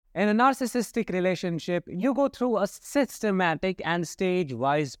In a narcissistic relationship, you go through a systematic and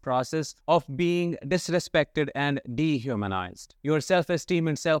stage-wise process of being disrespected and dehumanized. Your self-esteem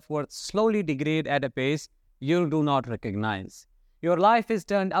and self-worth slowly degrade at a pace you do not recognize. Your life is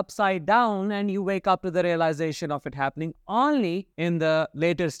turned upside down and you wake up to the realization of it happening only in the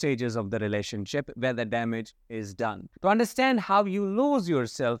later stages of the relationship where the damage is done. To understand how you lose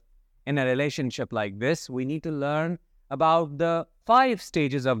yourself in a relationship like this, we need to learn about the 5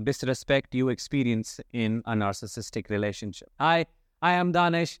 stages of disrespect you experience in a narcissistic relationship. I am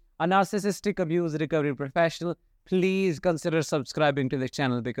Danish, a narcissistic abuse recovery professional. Please consider subscribing to the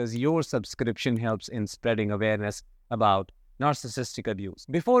channel because your subscription helps in spreading awareness about narcissistic abuse.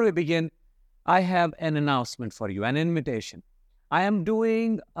 Before we begin, I have an announcement for you, an invitation. I am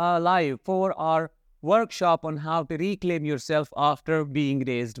doing a live 4-hour workshop on how to reclaim yourself after being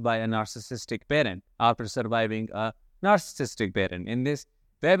raised by a narcissistic parent, after surviving a narcissistic parent. In this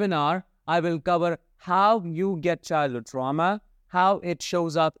webinar, I will cover how you get childhood trauma, how it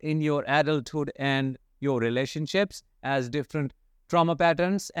shows up in your adulthood and your relationships as different trauma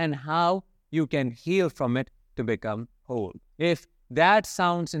patterns, and how you can heal from it to become whole. If that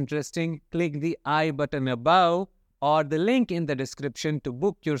sounds interesting, click the I button above or the link in the description to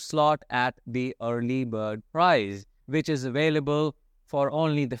book your slot at the early bird price, which is available for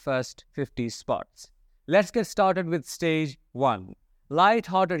only the first 50 spots. Let's get started with stage 1,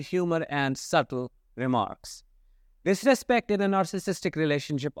 light-hearted humor and subtle remarks. Disrespect in a narcissistic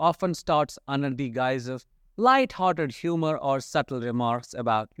relationship often starts under the guise of light-hearted humor or subtle remarks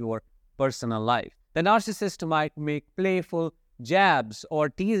about your personal life. The narcissist might make playful jabs or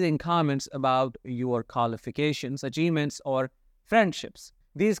teasing comments about your qualifications, achievements, or friendships.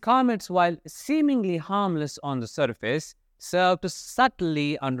 These comments, while seemingly harmless on the surface, serve to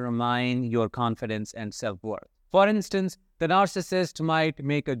subtly undermine your confidence and self-worth. For instance, the narcissist might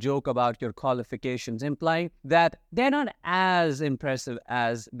make a joke about your qualifications, implying that they're not as impressive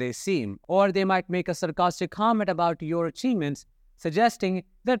as they seem, or they might make a sarcastic comment about your achievements, suggesting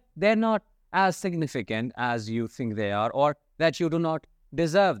that they're not as significant as you think they are, or that you do not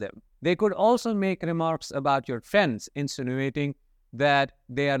deserve them. They could also make remarks about your friends, insinuating that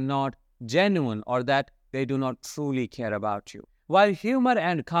they are not genuine or that they do not truly care about you. While humor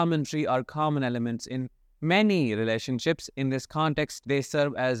and commentary are common elements in many relationships, in this context, they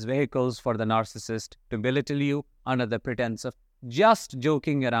serve as vehicles for the narcissist to belittle you under the pretense of just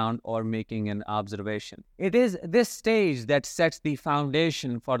joking around or making an observation. It is this stage that sets the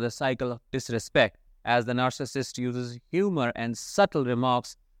foundation for the cycle of disrespect, as the narcissist uses humor and subtle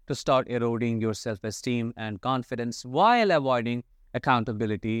remarks to start eroding your self-esteem and confidence while avoiding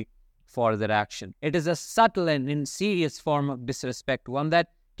accountability for their action. It is a subtle and insidious form of disrespect, one that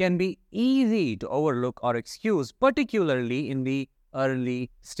can be easy to overlook or excuse, particularly in the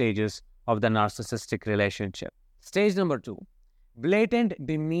early stages of the narcissistic relationship. Stage number 2, blatant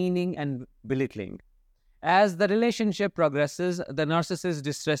demeaning and belittling. As the relationship progresses, the narcissist's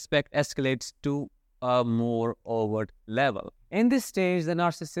disrespect escalates to a more overt level. In this stage, the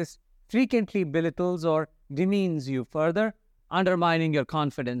narcissist frequently belittles or demeans you further, undermining your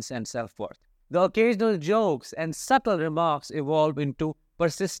confidence and self-worth. The occasional jokes and subtle remarks evolve into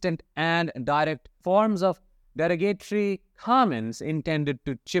persistent and direct forms of derogatory comments intended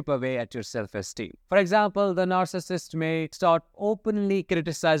to chip away at your self-esteem. For example, the narcissist may start openly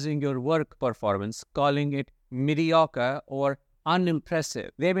criticizing your work performance, calling it mediocre or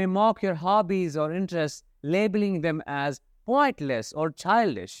unimpressive. They may mock your hobbies or interests, labeling them as pointless or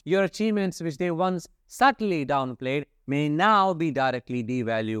childish. Your achievements, which they once subtly downplayed, may now be directly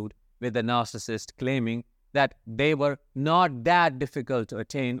devalued, with the narcissist claiming that they were not that difficult to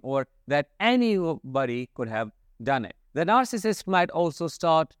attain or that anybody could have done it. The narcissist might also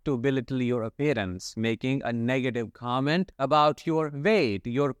start to belittle your appearance, making a negative comment about your weight,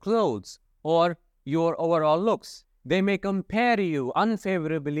 your clothes, or your overall looks. They may compare you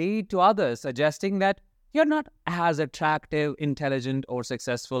unfavorably to others, suggesting that you're not as attractive, intelligent, or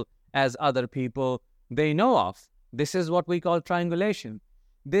successful as other people they know of. This is what we call triangulation.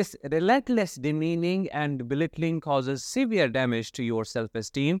 This relentless demeaning and belittling causes severe damage to your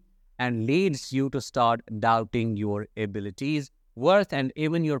self-esteem and leads you to start doubting your abilities, worth, and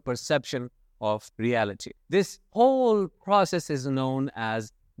even your perception of reality. This whole process is known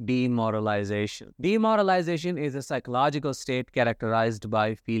as demoralization. Demoralization is a psychological state characterized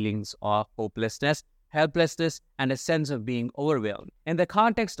by feelings of hopelessness, helplessness, and a sense of being overwhelmed. In the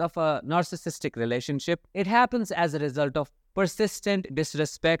context of a narcissistic relationship, it happens as a result of persistent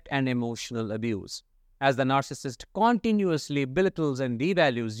disrespect and emotional abuse. As the narcissist continuously belittles and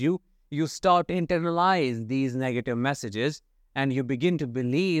devalues you, you start to internalize these negative messages, and you begin to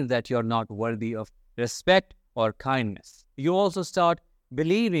believe that you're not worthy of respect or kindness. You also start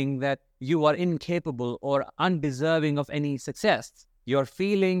believing that you are incapable or undeserving of any success. Your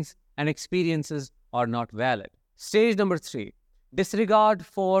feelings and experiences are not valid. Stage number 3, disregard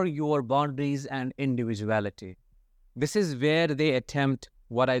for your boundaries and individuality. This is where they attempt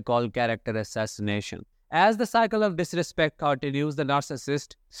what I call character assassination. As the cycle of disrespect continues, the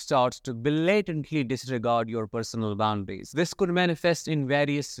narcissist starts to blatantly disregard your personal boundaries. This could manifest in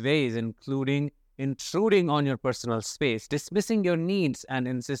various ways, including intruding on your personal space, dismissing your needs, and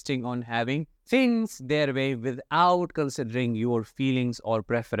insisting on having things their way without considering your feelings or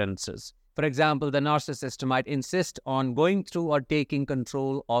preferences. For example, the narcissist might insist on going through or taking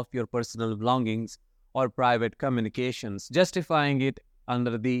control of your personal belongings or private communications, justifying it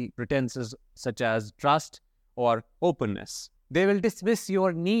under the pretenses such as trust or openness. They will dismiss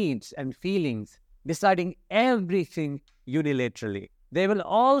your needs and feelings, deciding everything unilaterally. They will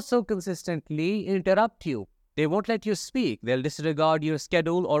also consistently interrupt you. They won't let you speak. They'll disregard your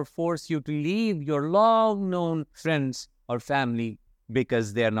schedule or force you to leave your long-known friends or family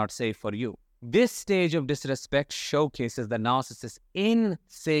because they are not safe for you. This stage of disrespect showcases the narcissist's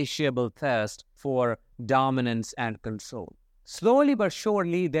insatiable thirst for dominance and control. Slowly but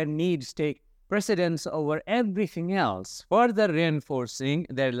surely, their needs take precedence over everything else, further reinforcing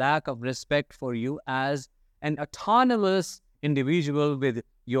their lack of respect for you as an autonomous individual with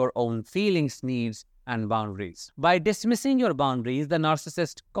your own feelings, needs, and boundaries. By dismissing your boundaries, the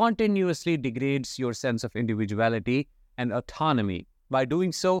narcissist continuously degrades your sense of individuality and autonomy. By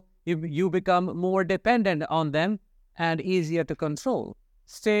doing so, you become more dependent on them and easier to control.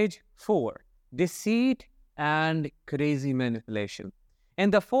 Stage 4, deceit and crazy manipulation.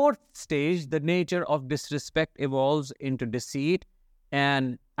 In the 4th stage, the nature of disrespect evolves into deceit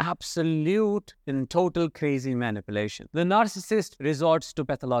and absolute and total crazy manipulation. The narcissist resorts to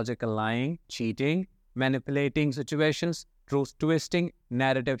pathological lying, cheating, manipulating situations, truth twisting,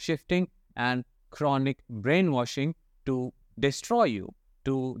 narrative shifting, and chronic brainwashing to destroy you,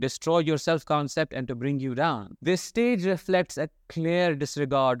 to destroy your self-concept and to bring you down. This stage reflects a clear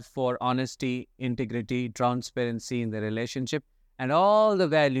disregard for honesty, integrity, transparency in the relationship, and all the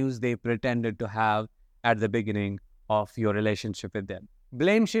values they pretended to have at the beginning of your relationship with them.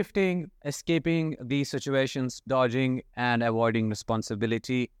 Blame shifting, escaping these situations, dodging and avoiding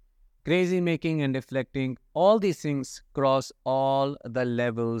responsibility, crazy making and deflecting, all these things cross all the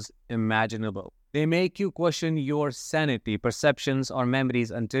levels imaginable. They make you question your sanity, perceptions, or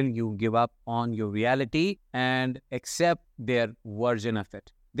memories until you give up on your reality and accept their version of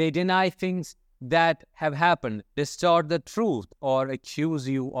it. They deny things that have happened, distort the truth, or accuse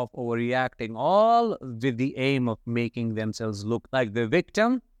you of overreacting, all with the aim of making themselves look like the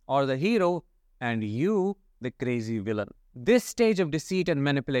victim or the hero and you the crazy villain. This stage of deceit and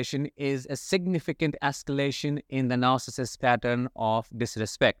manipulation is a significant escalation in the narcissist's pattern of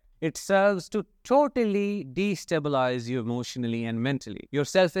disrespect. It serves to totally destabilize you emotionally and mentally. Your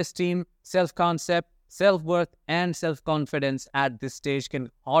self-esteem, self-concept, self-worth, and self-confidence at this stage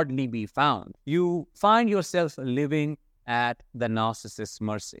can hardly be found. You find yourself living at the narcissist's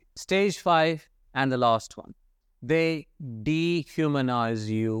mercy. Stage 5 and the last one. They dehumanize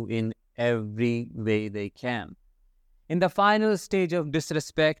you in every way they can. In the final stage of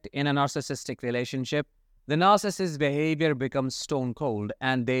disrespect in a narcissistic relationship, the narcissist's behavior becomes stone cold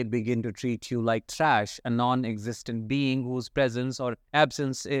and they begin to treat you like trash, a non-existent being whose presence or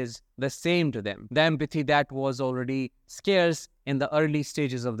absence is the same to them. The empathy that was already scarce in the early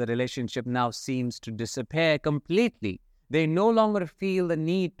stages of the relationship now seems to disappear completely. They no longer feel the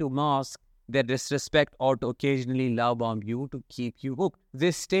need to mask their disrespect or to occasionally love bomb you to keep you hooked.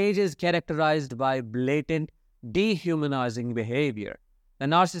 This stage is characterized by blatant, dehumanizing behavior. The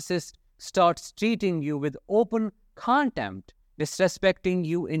narcissist starts treating you with open contempt, disrespecting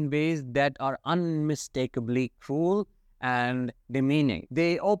you in ways that are unmistakably cruel and demeaning.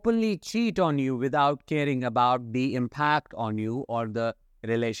 They openly cheat on you without caring about the impact on you or the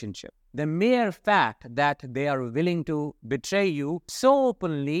relationship. The mere fact that they are willing to betray you so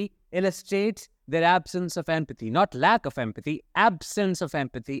openly illustrates their absence of empathy, not lack of empathy, absence of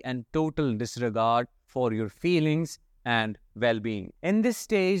empathy and total disregard for your feelings and well-being. In this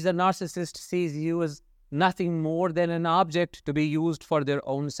stage, the narcissist sees you as nothing more than an object to be used for their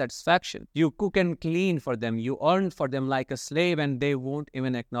own satisfaction. You cook and clean for them, you earn for them like a slave, and they won't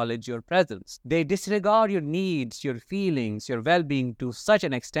even acknowledge your presence. They disregard your needs, your feelings, your well-being to such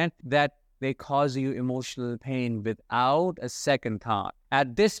an extent that they cause you emotional pain without a second thought.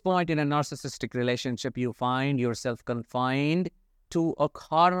 At this point in a narcissistic relationship, you find yourself confined to a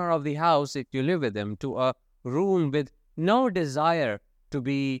corner of the house if you live with them, to a room with no desire to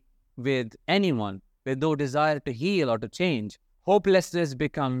be with anyone, with no desire to heal or to change, hopelessness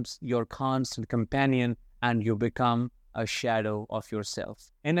becomes your constant companion and you become a shadow of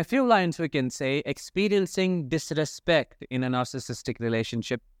yourself. In a few lines, we can say experiencing disrespect in a narcissistic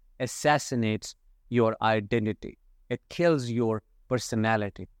relationship assassinates your identity. It kills your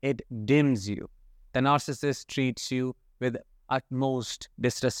personality. It dims you. The narcissist treats you with utmost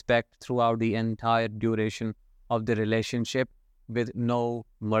disrespect throughout the entire duration of the relationship with no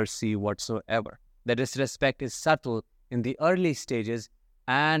mercy whatsoever. The disrespect is subtle in the early stages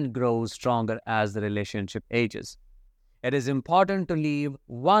and grows stronger as the relationship ages. It is important to leave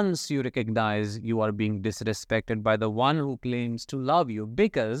once you recognize you are being disrespected by the one who claims to love you,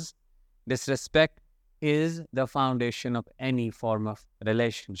 because disrespect is the foundation of any form of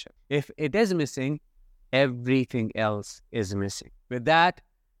relationship. If it is missing, everything else is missing. With that,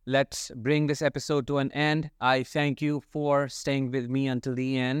 let's bring this episode to an end. I thank you for staying with me until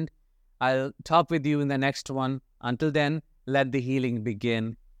the end. I'll talk with you in the next one. Until then, let the healing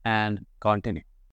begin and continue.